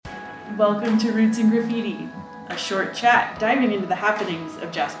Welcome to Roots in Graffiti, a short chat diving into the happenings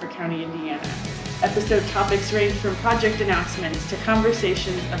of Jasper County, Indiana. Episode topics range from project announcements to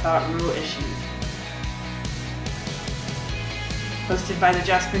conversations about rural issues. Hosted by the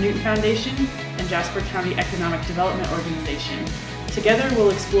Jasper Newton Foundation and Jasper County Economic Development Organization, together we'll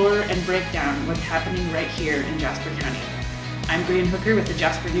explore and break down what's happening right here in Jasper County. I'm Brian Hooker with the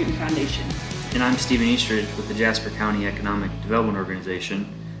Jasper Newton Foundation. And I'm Stephen Eastridge with the Jasper County Economic Development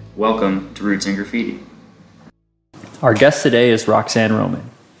Organization. Welcome to Roots in Graffiti. Our guest today is Roxanne Roman.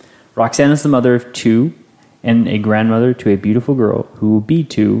 Roxanne is the mother of two and a grandmother to a beautiful girl who will be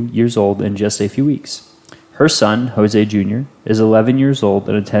 2 years old in just a few weeks. Her son, Jose Jr., is 11 years old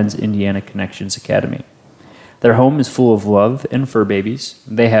and attends Indiana Connections Academy. Their home is full of love and fur babies.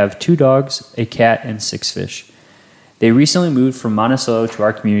 They have 2 dogs, a cat, and 6 fish. They recently moved from Monticello to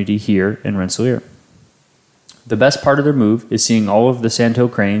our community here in Rensselaer. The best part of their move is seeing all of the sandhill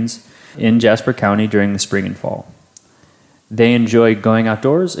cranes in Jasper County during the spring and fall. They enjoy going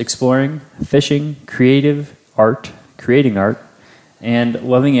outdoors, exploring, fishing, creating art, and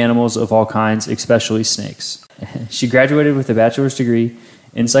loving animals of all kinds, especially snakes. She graduated with a bachelor's degree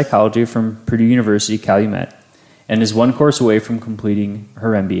in psychology from Purdue University, Calumet, and is 1 course away from completing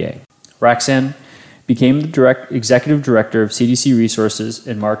her MBA. Roxanne became the executive director of CDC Resources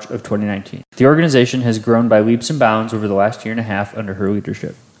in March of 2019. The organization has grown by leaps and bounds over the last year and a half under her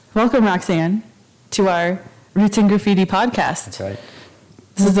leadership. Welcome, Roxanne, to our Roots in Graffiti podcast. That's right.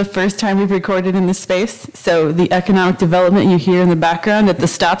 This is the first time we've recorded in this space, so the economic development you hear in the background at the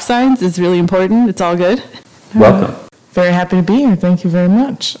stop signs is really important. It's all good. Welcome. Very happy to be here. Thank you very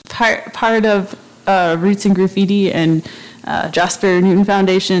much. Part of Roots in Graffiti and Jasper Newton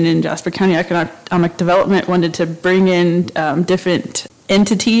Foundation and Jasper County Economic Development wanted to bring in different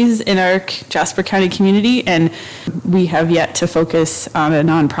entities in our Jasper County community, and we have yet to focus on a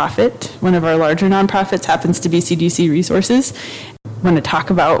nonprofit. One of our larger nonprofits happens to be CDC Resources. I want to talk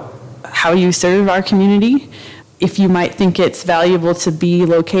about how you serve our community. If you might think it's valuable to be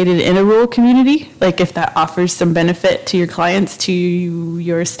located in a rural community, like if that offers some benefit to your clients, to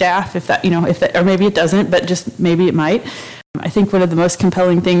your staff, or maybe it doesn't, but just maybe it might. I think one of the most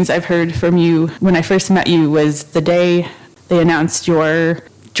compelling things I've heard from you when I first met you was the day they announced your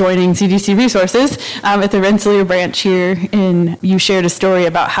joining CDC Resources at the Rensselaer branch here, and you shared a story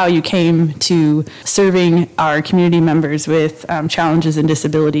about how you came to serving our community members with challenges and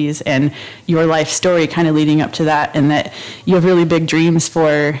disabilities, and your life story kind of leading up to that, and that you have really big dreams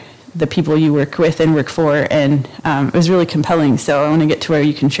for the people you work with and work for, and it was really compelling. So I want to get to where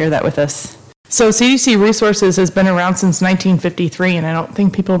you can share that with us. So CDC Resources has been around since 1953, and I don't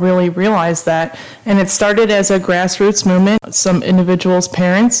think people really realize that. And it started as a grassroots movement. Some individuals'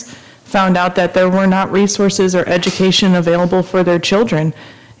 parents found out that there were not resources or education available for their children.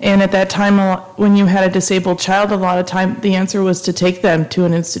 And at that time, when you had a disabled child, a lot of time the answer was to take them to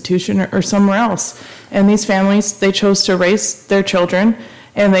an institution or somewhere else. And these families, they chose to raise their children,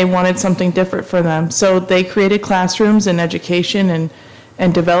 and they wanted something different for them. So they created classrooms and education and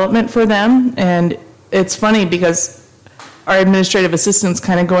development for them. And it's funny because our administrative assistants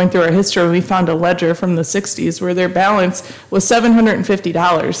kind of going through our history, we found a ledger from the 60s where their balance was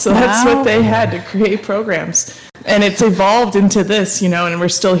 $750. So that's what they had to create programs. And it's evolved into this, and we're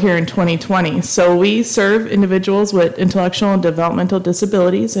still here in 2020. So we serve individuals with intellectual and developmental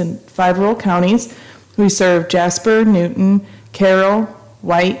disabilities in 5 rural counties. We serve Jasper, Newton, Carroll,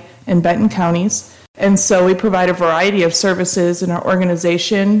 White, and Benton counties. And so we provide a variety of services in our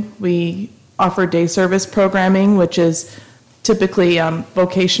organization. We offer day service programming, which is typically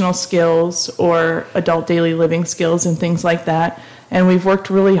vocational skills or adult daily living skills and things like that. And we've worked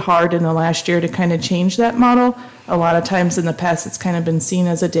really hard in the last year to kind of change that model. A lot of times in the past, it's kind of been seen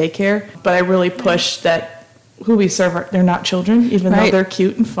as a daycare, but I really push that who we serve, they're not children, even though they're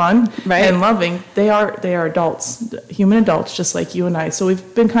cute and fun and loving. They are adults, human adults, just like you and I. So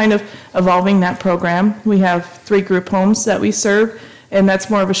we've been kind of evolving that program. We have 3 group homes that we serve, and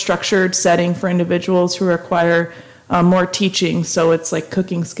that's more of a structured setting for individuals who require more teaching. So it's like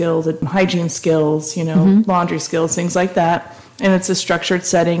cooking skills and hygiene skills, laundry skills, things like that. And it's a structured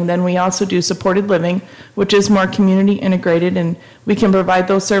setting. Then we also do supported living, which is more community integrated, and we can provide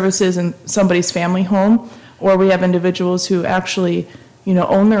those services in somebody's family home. Or we have individuals who actually,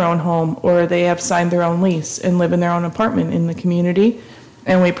 own their own home, or they have signed their own lease and live in their own apartment in the community.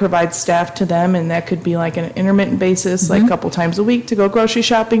 And we provide staff to them, and that could be like an intermittent basis, like a couple times a week to go grocery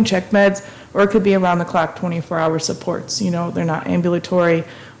shopping, check meds, or it could be around the clock 24-hour supports. They're not ambulatory,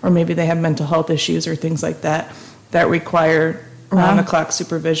 or maybe they have mental health issues or things like that require around-the-clock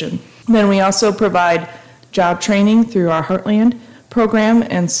supervision. Then we also provide job training through our Heartland program,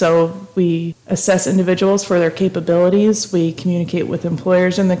 and so we assess individuals for their capabilities, we communicate with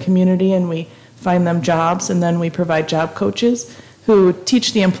employers in the community, and we find them jobs, and then we provide job coaches who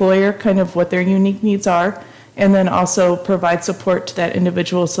teach the employer kind of what their unique needs are, and then also provide support to that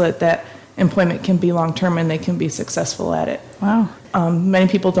individual so that that employment can be long-term and they can be successful at it. Wow. Many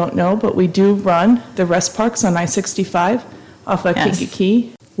people don't know, but we do run the rest parks on I-65 off of Yes.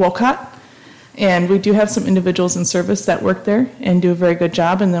 Kankakee, Wolcott. And we do have some individuals in service that work there and do a very good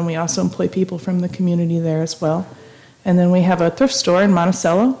job. And then we also employ people from the community there as well. And then we have a thrift store in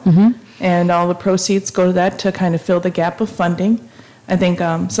Monticello. And all the proceeds go to that to kind of fill the gap of funding. I think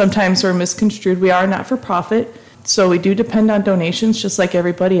sometimes we're misconstrued. We are not-for-profit, so we do depend on donations just like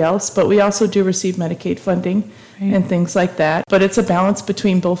everybody else. But we also do receive Medicaid funding and things like that. But it's a balance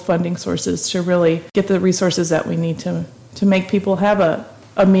between both funding sources to really get the resources that we need to make people have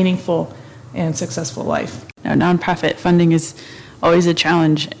a meaningful and successful life. Now, nonprofit funding is always a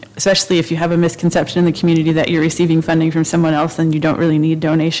challenge, especially if you have a misconception in the community that you're receiving funding from someone else and you don't really need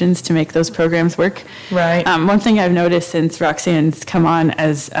donations to make those programs work. Right. One thing I've noticed since Roxanne's come on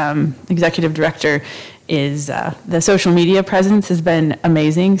as executive director is the social media presence has been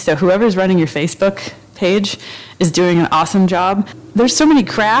amazing. So whoever's running your Facebook page is doing an awesome job. There's so many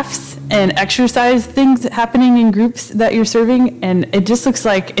crafts and exercise things happening in groups that you're serving, and it just looks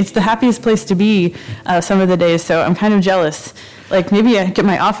like it's the happiest place to be some of the days. So I'm kind of jealous. Like maybe I get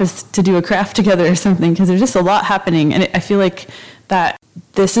my office to do a craft together or something, because there's just a lot happening, and I feel like that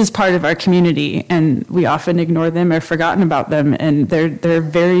this is part of our community, and we often ignore them or forgotten about them, and they're a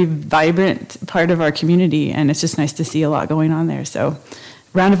very vibrant part of our community, and it's just nice to see a lot going on there. So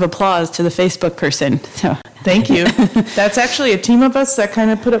round of applause to the Facebook person. So Thank you. That's actually a team of us that kind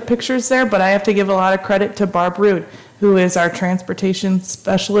of put up pictures there, but I have to give a lot of credit to Barb Rood, who is our transportation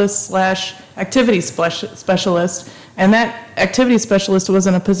specialist / activity specialist. And that activity specialist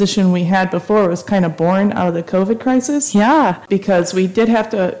wasn't a position we had before. It was kind of born out of the COVID crisis. yeah, Because we did have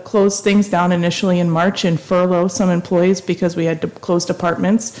to close things down initially in March and furlough some employees because we had to close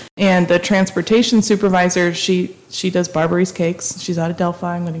departments. And the transportation supervisor, she does Barbary's Cakes. She's out of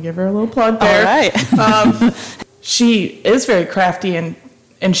Delphi. I'm going to give her a little plug there. all right. She is very crafty, and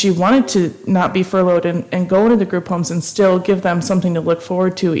she wanted to not be furloughed and go into the group homes and still give them something to look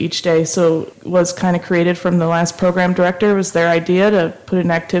forward to each day. So it was kind of created from the last program director. It was their idea to put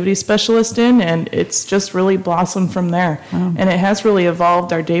an activity specialist in, and it's just really blossomed from there. And it has really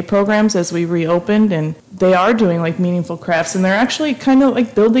evolved our day programs as we reopened, and they are doing like meaningful crafts, and they're actually kind of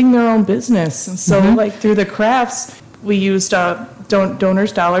like building their own business. And so like through the crafts, we used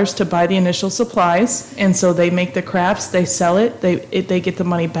donors' dollars to buy the initial supplies, and so they make the crafts, they sell it, they get the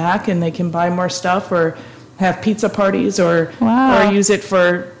money back, and they can buy more stuff or have pizza parties or use it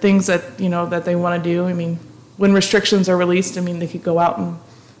for things that that they want to do. I mean, when restrictions are released, I mean they could go out and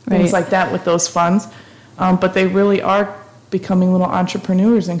things like that with those funds, but they really are becoming little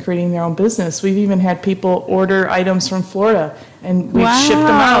entrepreneurs and creating their own business. We've even had people order items from Florida, and we've shipped them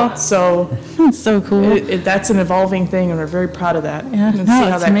out. So That's so cool. that's an evolving thing, and we're very proud of that. Yeah, And no, see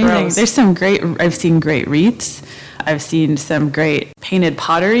how it's that amazing. grows. There's I've seen great wreaths. I've seen some great painted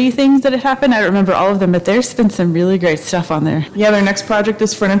pottery things that have happened. I don't remember all of them, but there's been some really great stuff on there. Yeah, their next project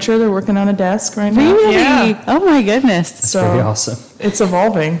is furniture. They're working on a desk right now. Really? Yeah. Oh my goodness. So Pretty awesome. it's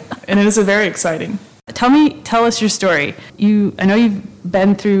evolving, and it is very exciting. Tell us your story. I know you've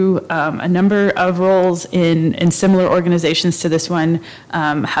been through a number of roles in similar organizations to this one,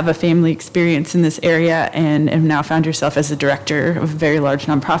 have a family experience in this area, and have now found yourself as the director of a very large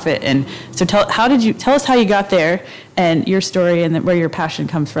nonprofit. And so tell us how you got there and your story and where your passion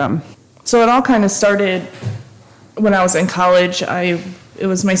comes from. So it all kind of started when I was in college. It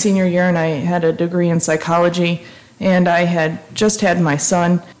was my senior year, and I had a degree in psychology, and I had just had my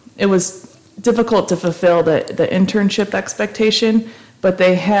son. It was difficult to fulfill the internship expectation, but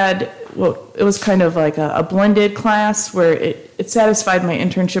they had, it was kind of like a blended class where it satisfied my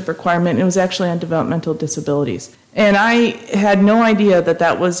internship requirement. It was actually on developmental disabilities. And I had no idea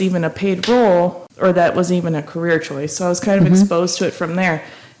that was even a paid role or that was even a career choice. So I was kind of exposed to it from there.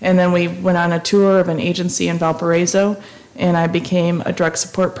 And then we went on a tour of an agency in Valparaiso, and I became a drug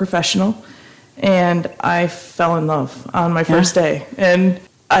support professional. And I fell in love on my first day. And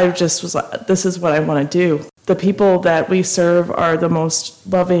I just was like, this is what I want to do. The people that we serve are the most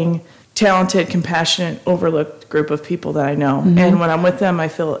loving, talented, compassionate, overlooked group of people that I know. And when I'm with them, I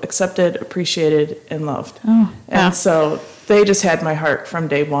feel accepted, appreciated, and loved. And so they just had my heart from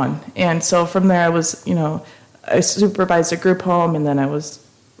day one. And so from there, I supervised a group home, and then I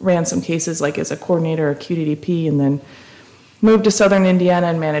ran some cases like as a coordinator of QDDP, and then moved to Southern Indiana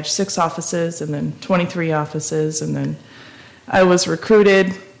and managed 6 offices and then 23 offices, and then I was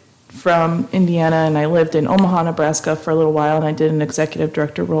recruited from Indiana, and I lived in Omaha, Nebraska for a little while, and I did an executive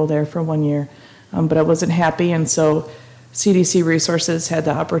director role there for 1 year. But I wasn't happy, and so CDC Resources had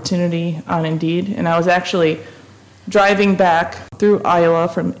the opportunity on Indeed, and I was actually driving back through Iowa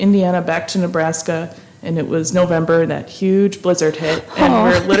from Indiana back to Nebraska, and it was November, that huge blizzard hit, and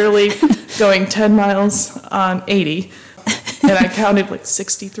we're literally going 10 miles on 80, and I counted like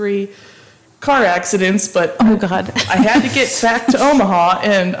 63 car accidents, but Oh, God. I had to get back to Omaha,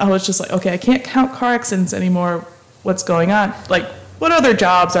 and I was just like, okay, I can't count car accidents anymore. What's going on? Like, what other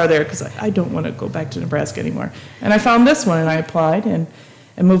jobs are there? Because I don't want to go back to Nebraska anymore. And I found this one, and I applied and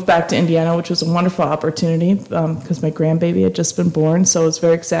moved back to Indiana, which was a wonderful opportunity because my grandbaby had just been born, so I was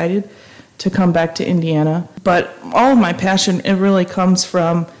very excited to come back to Indiana. But all of my passion, it really comes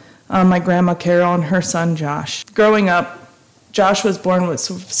from my grandma Carol and her son Josh. Growing up, Josh was born with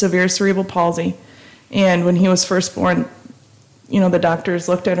severe cerebral palsy, and when he was first born, the doctors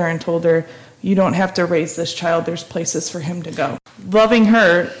looked at her and told her, you don't have to raise this child, there's places for him to go. Loving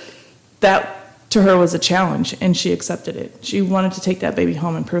her, that to her was a challenge, and she accepted it. She wanted to take that baby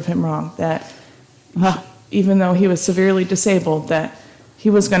home and prove him wrong, that even though he was severely disabled, that he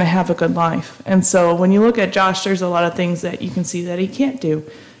was going to have a good life. And so when you look at Josh, there's a lot of things that you can see that he can't do.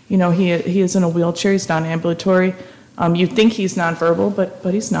 He is in a wheelchair, he's non-ambulatory. You think he's nonverbal,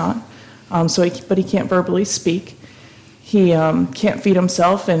 but he's not. But he can't verbally speak. He can't feed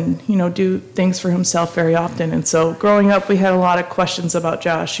himself and, do things for himself very often. And so growing up, we had a lot of questions about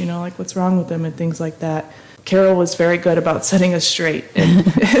Josh, like what's wrong with him and things like that. Carol was very good about setting us straight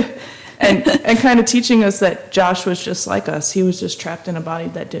and kind of teaching us that Josh was just like us. He was just trapped in a body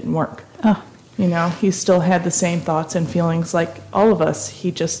that didn't work. Oh. He still had the same thoughts and feelings like all of us.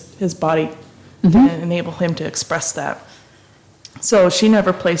 His body didn't enable him to express that. So she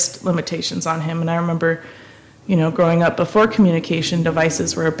never placed limitations on him. And I remember, growing up before communication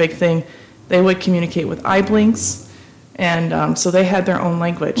devices were a big thing, they would communicate with eye blinks. And so they had their own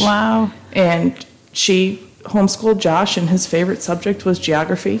language. Wow. And she homeschooled Josh, and his favorite subject was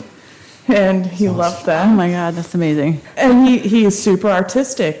geography. And he loved that. Oh, my God, that's amazing. And he is super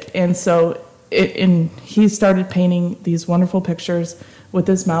artistic. And so he started painting these wonderful pictures with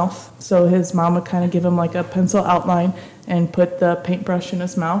his mouth. So his mom would kind of give him like a pencil outline and put the paintbrush in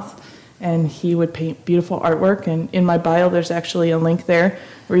his mouth. And he would paint beautiful artwork. And in my bio, there's actually a link there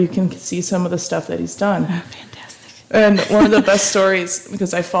where you can see some of the stuff that he's done. Oh, fantastic. And one of the best stories,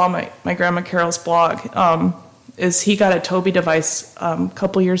 because I follow my Grandma Carol's blog, is he got a Tobii device a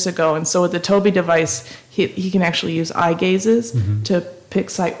couple years ago. And so with the Tobii device, he can actually use eye gazes to pick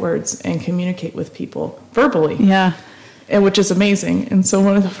sight words and communicate with people verbally. Yeah. And which is amazing. And so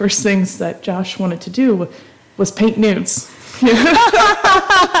one of the first things that Josh wanted to do was paint nudes.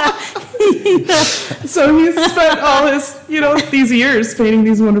 So he spent all his, these years painting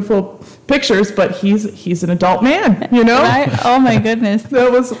these wonderful pictures, but he's an adult man, Right? Oh, my goodness.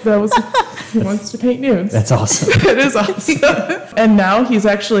 That was he wants to paint nudes. That's awesome. It is awesome. And now he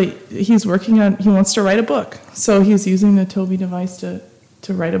wants to write a book. So he's using the Tobii device to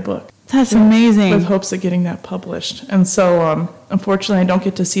write a book. That's amazing. With hopes of getting that published. And so, unfortunately, I don't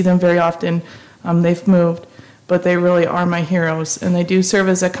get to see them very often. They've moved, but they really are my heroes. And they do serve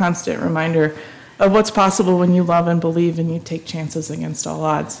as a constant reminder of what's possible when you love and believe and you take chances against all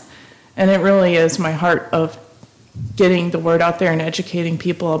odds. And it really is my heart of getting the word out there and educating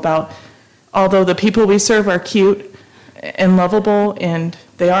people about, although the people we serve are cute and lovable and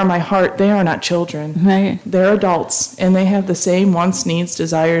they are my heart, they are not children. Right. They're adults, and they have the same wants, needs,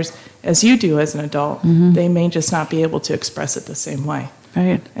 desires as you do as an adult. They may just not be able to express it the same way.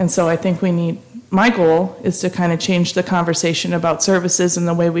 Right. And so I think my goal is to kind of change the conversation about services and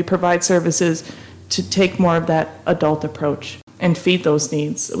the way we provide services to take more of that adult approach and feed those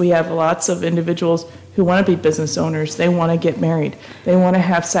needs. We have lots of individuals who want to be business owners. They want to get married. They want to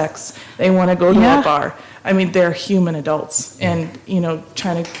have sex. They want to go to a bar. I mean, they're human adults, and,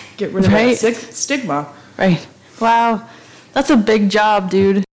 trying to get rid of that stigma. Right. Wow. That's a big job,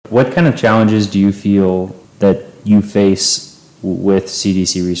 dude. What kind of challenges do you feel that you face with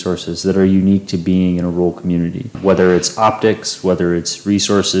CDC Resources that are unique to being in a rural community? Whether it's optics, whether it's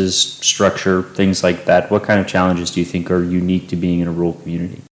resources, structure, things like that. What kind of challenges do you think are unique to being in a rural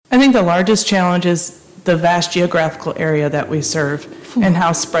community? I think the largest challenge is the vast geographical area that we serve and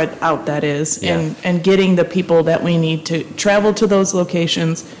how spread out that is, and getting the people that we need to travel to those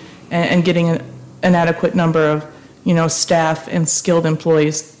locations and getting an adequate number of staff and skilled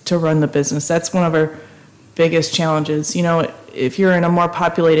employees to run the business. That's one of our biggest challenges. If you're in a more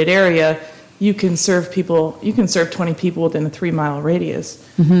populated area, you can serve 20 people within a 3-mile radius.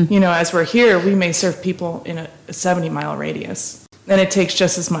 As we're here, we may serve people in a 70-mile radius. And it takes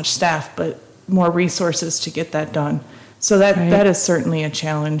just as much staff, but more resources to get that done. So that is certainly a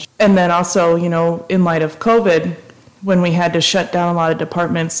challenge. And then also, in light of COVID, when we had to shut down a lot of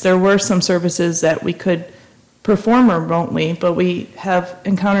departments, there were some services that we could perform remotely, but we have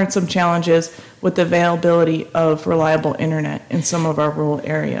encountered some challenges with the availability of reliable internet in some of our rural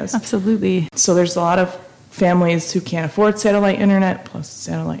areas. Absolutely. So there's a lot of families who can't afford satellite internet, plus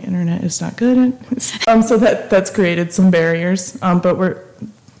satellite internet is not good. So that's created some barriers, but we're,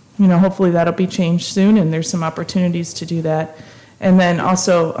 hopefully that'll be changed soon, and there's some opportunities to do that. And then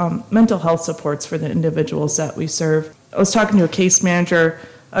also mental health supports for the individuals that we serve. I was talking to a case manager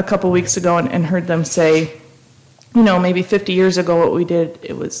a couple weeks ago and heard them say, maybe 50 years ago what we did,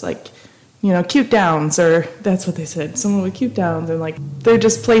 it was like, cute downs, or that's what they said, someone with cute downs, and like, they're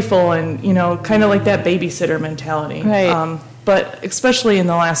just playful and, kind of like that babysitter mentality. Right. But especially in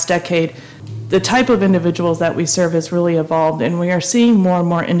the last decade, the type of individuals that we serve has really evolved, and we are seeing more and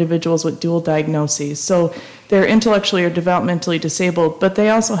more individuals with dual diagnoses. So they're intellectually or developmentally disabled, but they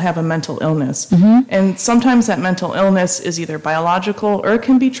also have a mental illness. Mm-hmm. And sometimes that mental illness is either biological or it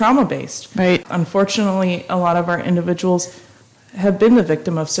can be trauma-based. Right. Unfortunately, a lot of our individuals have been the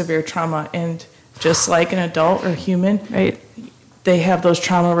victim of severe trauma, and just like an adult or human, Right. they have those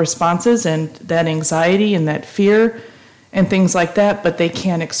trauma responses and that anxiety and that fear and things like that, but they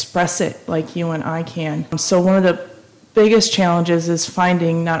can't express it like you and I can. So one of the biggest challenges is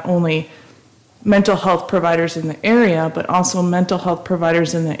finding not only mental health providers in the area, but also mental health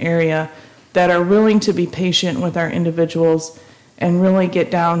providers in the area that are willing to be patient with our individuals and really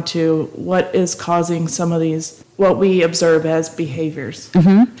get down to what is causing some of these, what we observe as behaviors.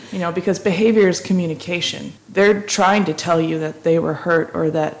 Mm-hmm. Because behavior is communication. They're trying to tell you that they were hurt,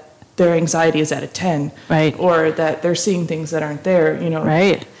 or that their anxiety is at a 10, Right. or that they're seeing things that aren't there,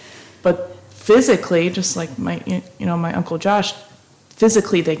 Right. But physically, just like my Uncle Josh,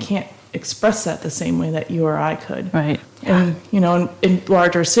 physically they can't express that the same way that you or I could. Right. And, in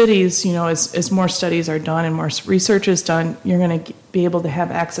larger cities, as more studies are done and more research is done, you're going to be able to have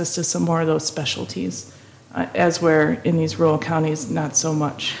access to some more of those specialties, as where in these rural counties, not so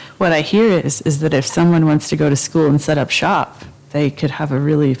much. What I hear is that if someone wants to go to school and set up shop, they could have a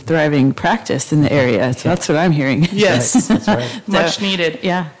really thriving practice in the area. So that's what I'm hearing. Yes. That's right. Much needed.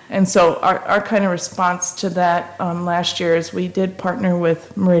 Yeah. And so our kind of response to that last year is we did partner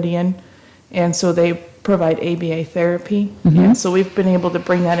with Meridian, and so they provide ABA therapy. Mm-hmm. And so we've been able to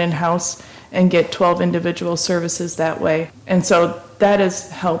bring that in-house and get 12 individual services that way. And so that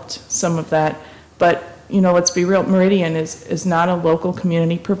has helped some of that. But, let's be real, Meridian is not a local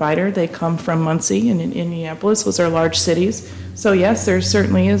community provider. They come from Muncie and in Indianapolis. Those are large cities. So yes, there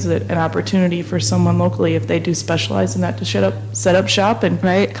certainly is an opportunity for someone locally, if they do specialize in that, to set up shop and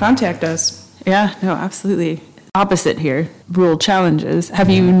Right. contact us. Yeah, no, absolutely. Opposite here, rural challenges. Have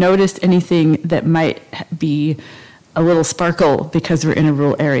you noticed anything that might be a little sparkle because we're in a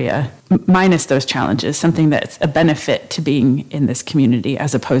rural area, minus those challenges, something that's a benefit to being in this community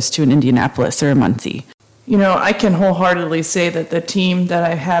as opposed to an Indianapolis or a Muncie? I can wholeheartedly say that the team that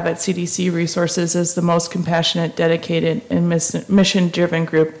I have at CDC Resources is the most compassionate, dedicated, and mission-driven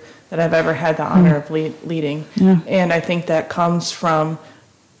group that I've ever had the honor of leading. Yeah. And I think that comes from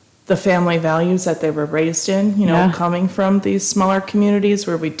the family values that they were raised in, Yeah. coming from these smaller communities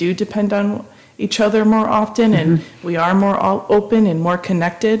where we do depend on each other more often, and we are more open and more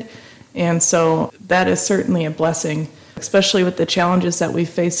connected. And so that is certainly a blessing, especially with the challenges that we've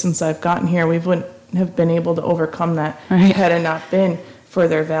faced since I've gotten here. We wouldn't have been able to overcome that Right. had it not been for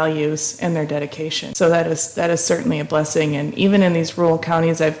their values and their dedication. So that is certainly a blessing. And even in these rural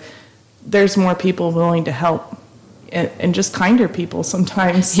counties, there's more people willing to help, and just kinder people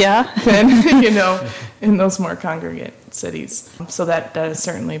sometimes. Yeah. Than, in those more congregate cities. So that has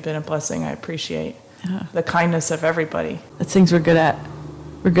certainly been a blessing. I appreciate the kindness of everybody. That's things we're good at.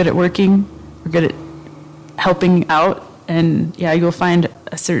 We're good at working. We're good at helping out. And yeah, you'll find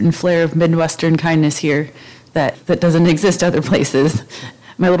a certain flair of Midwestern kindness here that doesn't exist other places.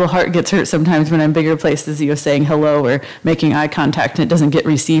 My little heart gets hurt sometimes when I'm bigger places, saying hello or making eye contact, and it doesn't get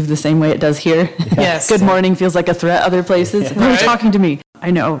received the same way it does here. Yes. Good morning feels like a threat other places. Who are Right. talking to me?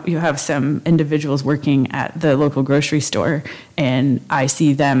 I know you have some individuals working at the local grocery store, and I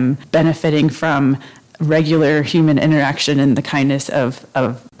see them benefiting from regular human interaction and the kindness of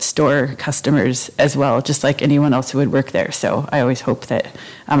store customers as well, just like anyone else who would work there. So I always hope that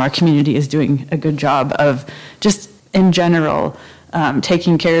our community is doing a good job of just in general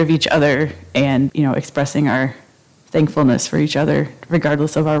taking care of each other and expressing our thankfulness for each other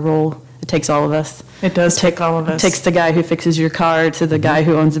regardless of our role. It takes all of us. It does take all of us. It takes the guy who fixes your car to the guy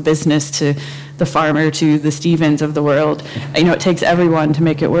who owns a business to the farmer to the Stevens of the world. It takes everyone to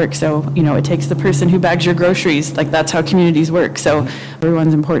make it work. So, it takes the person who bags your groceries. Like, that's how communities work. So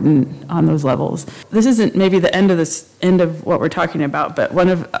everyone's important on those levels. This isn't maybe the end of what we're talking about, but one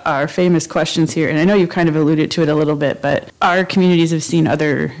of our famous questions here, and I know you kind of alluded to it a little bit, but our communities have seen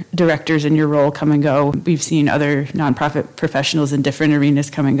other directors in your role come and go. We've seen other nonprofit professionals in different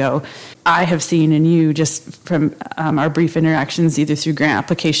arenas come and go. I have seen in you, just from our brief interactions, either through grant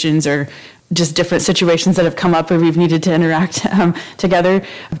applications or just different situations that have come up where we've needed to interact together,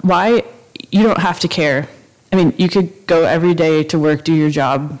 why you don't have to care. I mean, you could go every day to work, do your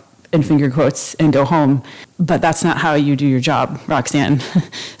job, in finger quotes, and go home, but that's not how you do your job, Roxanne.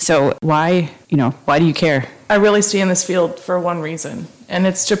 So why do you care? I really stay in this field for one reason, and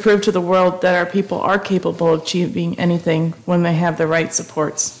it's to prove to the world that our people are capable of achieving anything when they have the right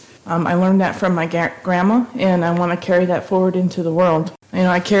supports. I learned that from my grandma, and I want to carry that forward into the world.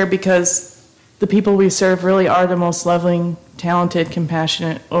 I care because the people we serve really are the most loving, talented,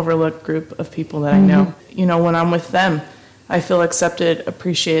 compassionate, overlooked group of people that I know. When I'm with them, I feel accepted,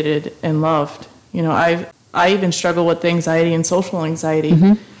 appreciated, and loved. I even struggle with anxiety and social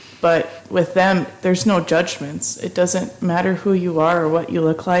anxiety, but with them, there's no judgments. It doesn't matter who you are or what you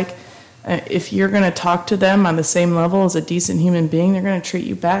look like. If you're going to talk to them on the same level as a decent human being, they're going to treat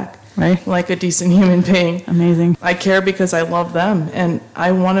you back like a decent human being. Amazing. I care because I love them, and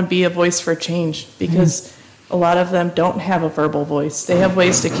I want to be a voice for change because a lot of them don't have a verbal voice. They have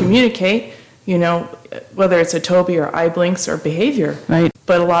ways to communicate, whether it's a Toby or eye blinks or behavior. Right.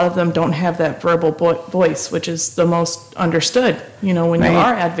 But a lot of them don't have that verbal voice, which is the most understood, when you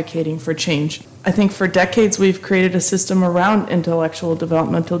are advocating for change. I think for decades we've created a system around intellectual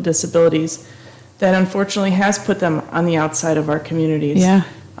developmental disabilities that unfortunately has put them on the outside of our communities. Yeah.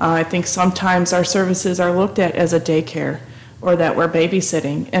 I think sometimes our services are looked at as a daycare or that we're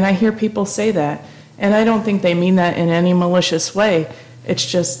babysitting. And I hear people say that. And I don't think they mean that in any malicious way. It's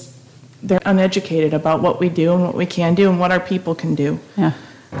just they're uneducated about what we do and what we can do and what our people can do. Yeah.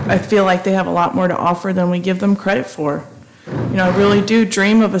 I feel like they have a lot more to offer than we give them credit for. I really do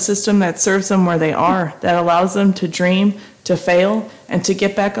dream of a system that serves them where they are, that allows them to dream, to fail, and to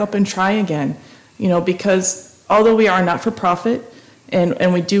get back up and try again. Because although we are not-for-profit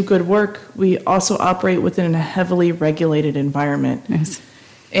and we do good work, we also operate within a heavily regulated environment. Yes.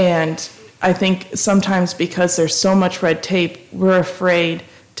 And I think sometimes because there's so much red tape, we're afraid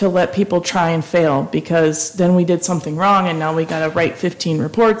to let people try and fail because then we did something wrong and now we got to write 15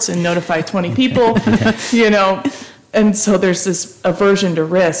 reports and notify 20 people, And so there's this aversion to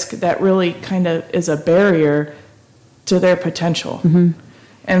risk that really kind of is a barrier to their potential.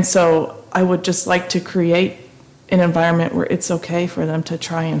 And so I would just like to create an environment where it's okay for them to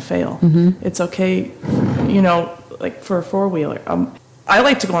try and fail. It's okay, like for a four-wheeler. I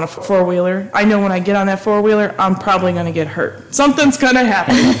like to go on a four-wheeler. I know when I get on that four-wheeler, I'm probably going to get hurt. Something's going to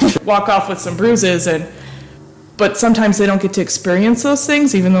happen. Walk off with some bruises, but sometimes they don't get to experience those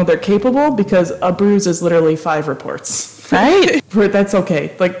things, even though they're capable, because a bruise is literally 5 reports. Right. That's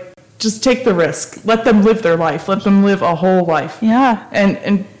okay. Like, just take the risk. Let them live their life. Let them live a whole life. Yeah.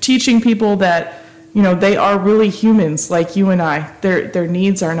 And teaching people that, they are really humans like you and I. Their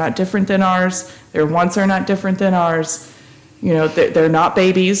needs are not different than ours. Their wants are not different than ours. They're not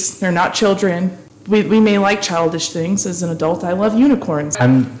babies. They're not children. We may like childish things as an adult. I love unicorns.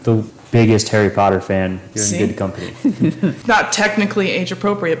 I'm the biggest Harry Potter fan. You're See? in good company. Not technically age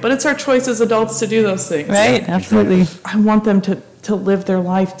appropriate, but it's our choice as adults to do those things. Right. Absolutely. I want them to live their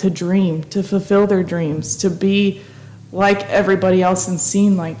life, to dream, to fulfill their dreams, to be like everybody else and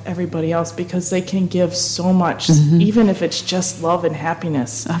seen like everybody else, because they can give so much, even if it's just love and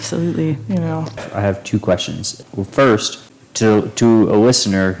happiness. Absolutely. I have 2 questions. Well, first, to a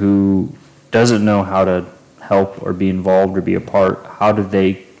listener who doesn't know how to help or be involved or be a part, how do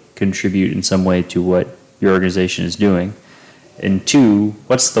they contribute in some way to what your organization is doing? And 2,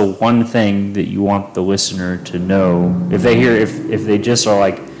 what's the one thing that you want the listener to know if they just are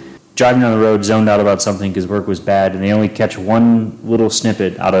like driving on the road zoned out about something because work was bad and they only catch one little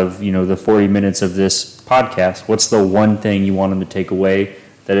snippet out of the 40 minutes of this podcast? What's the one thing you want them to take away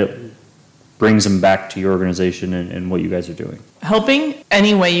that it brings them back to your organization and what you guys are doing? Helping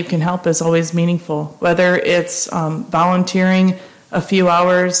any way you can help is always meaningful, whether it's volunteering a few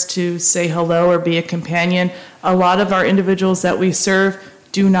hours to say hello or be a companion. A lot of our individuals that we serve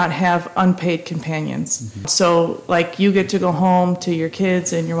do not have unpaid companions. So like you get to go home to your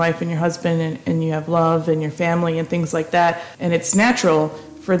kids and your wife and your husband and you have love and your family and things like that. And it's natural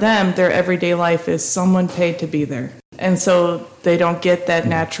for them, their everyday life is someone paid to be there. And so they don't get that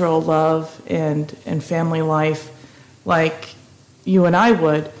natural love and family life like you and I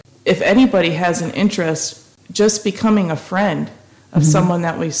would. if anybody has an interest, just becoming a friend of someone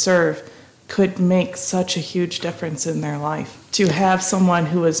that we serve could make such a huge difference in their life. To have someone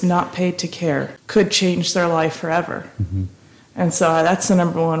who is not paid to care could change their life forever. And so that's the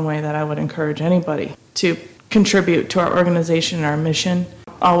number one way that I would encourage anybody to contribute to our organization and our mission.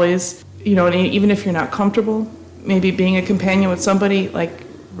 Always, and even if you're not comfortable, maybe being a companion with somebody, like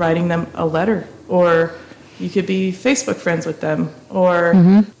writing them a letter, or you could be Facebook friends with them,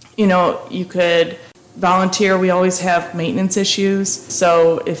 or, you could volunteer. We always have maintenance issues.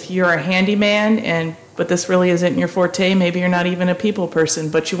 So if you're a handyman but this really isn't your forte, maybe you're not even a people person,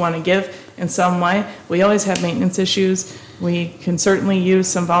 but you want to give in some way, we always have maintenance issues. We can certainly use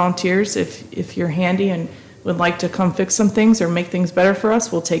some volunteers. If you're handy and would like to come fix some things or make things better for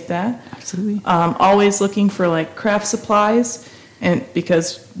us, we'll take that. Absolutely. Always looking for like craft supplies, and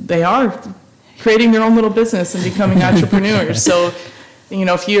because they are creating their own little business and becoming entrepreneurs. So,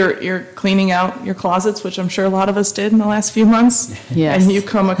 if you're cleaning out your closets, which I'm sure a lot of us did in the last few months, Yes. and you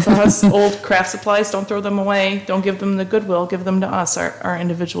come across old craft supplies, don't throw them away. Don't give them to Goodwill. Give them to us. Our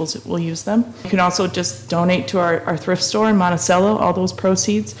individuals will use them. You can also just donate to our thrift store in Monticello. All those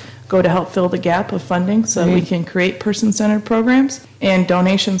proceeds go to help fill the gap of funding so that we can create person-centered programs. And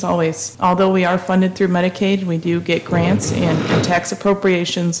donations always. Although we are funded through Medicaid, we do get grants and tax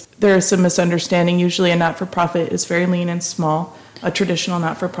appropriations. There is some misunderstanding. Usually a not-for-profit is very lean and small, a traditional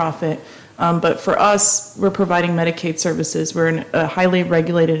not-for-profit. But for us, we're providing Medicaid services. We're in a highly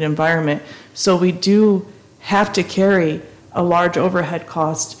regulated environment. So we do have to carry a large overhead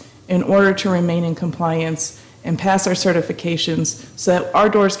cost in order to remain in compliance and pass our certifications so that our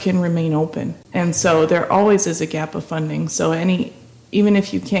doors can remain open. And so there always is a gap of funding. So even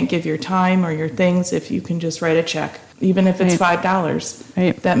if you can't give your time or your things, if you can just write a check, even if it's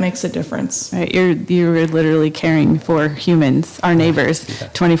 $5, that makes a difference. Right, you're literally caring for humans, our neighbors,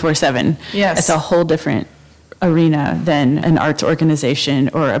 24/7. Yes. It's a whole different arena than an arts organization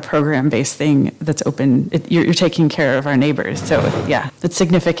or a program-based thing that's open. You're taking care of our neighbors, so yeah, it's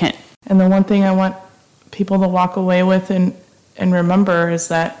significant. And the one thing I want people to walk away with and remember is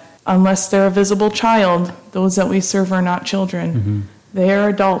that unless they're a visible child, those that we serve are not children. They are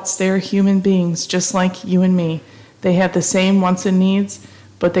adults. They are human beings, just like you and me. They have the same wants and needs,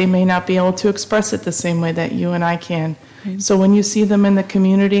 but they may not be able to express it the same way that you and I can. So when you see them in the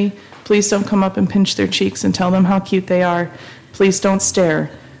community, please don't come up and pinch their cheeks and tell them how cute they are. Please don't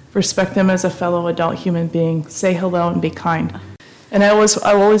stare. Respect them as a fellow adult human being. Say hello and be kind. And I will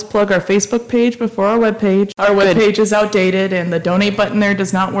always plug our Facebook page before our webpage. Our webpage is outdated and the donate button there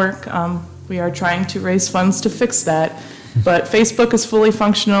does not work. We are trying to raise funds to fix that. But Facebook is fully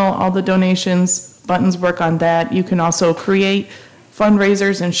functional. All the donations buttons work on that. You can also create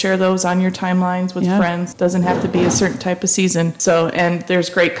fundraisers and share those on your timelines with friends. Doesn't have to be a certain type of season. So, and there's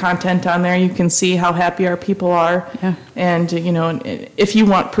great content on there. You can see how happy our people are. And, if you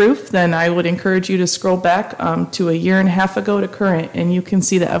want proof, then I would encourage you to scroll back to a year and a half ago to current, and you can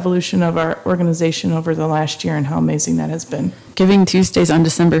see the evolution of our organization over the last year and how amazing that has been. Giving Tuesday's on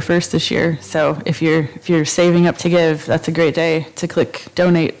December 1st this year. So if you're saving up to give, that's a great day to click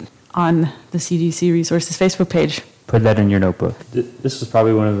donate on the CDC Resources Facebook page. Put that in your notebook. This was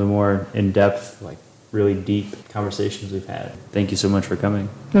probably one of the more in-depth, really deep conversations we've had. Thank you so much for coming.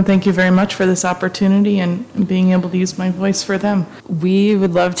 Well, thank you very much for this opportunity and being able to use my voice for them. We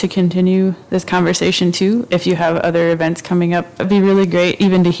would love to continue this conversation too. If you have other events coming up, it'd be really great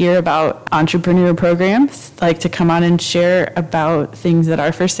even to hear about entrepreneur programs, like to come on and share about things that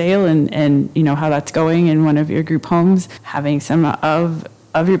are for sale and how that's going in one of your group homes, having some of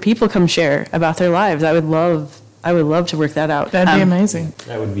your people come share about their lives. I would love to work that out. That'd be amazing.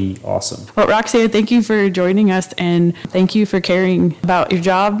 That would be awesome. Well, Roxanne, thank you for joining us, and thank you for caring about your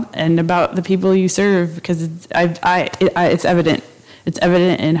job and about the people you serve, because it's evident. It's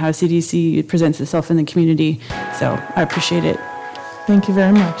evident in how CDC presents itself in the community. So I appreciate it. Thank you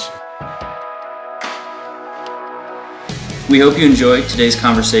very much. We hope you enjoyed today's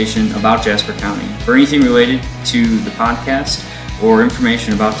conversation about Jasper County. For anything related to the podcast or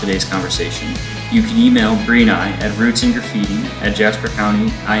information about today's conversation, you can email Bree and I at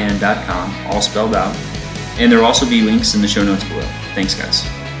rootsandgraffiti@jaspercountyin.com, all spelled out. And there will also be links in the show notes below. Thanks, guys.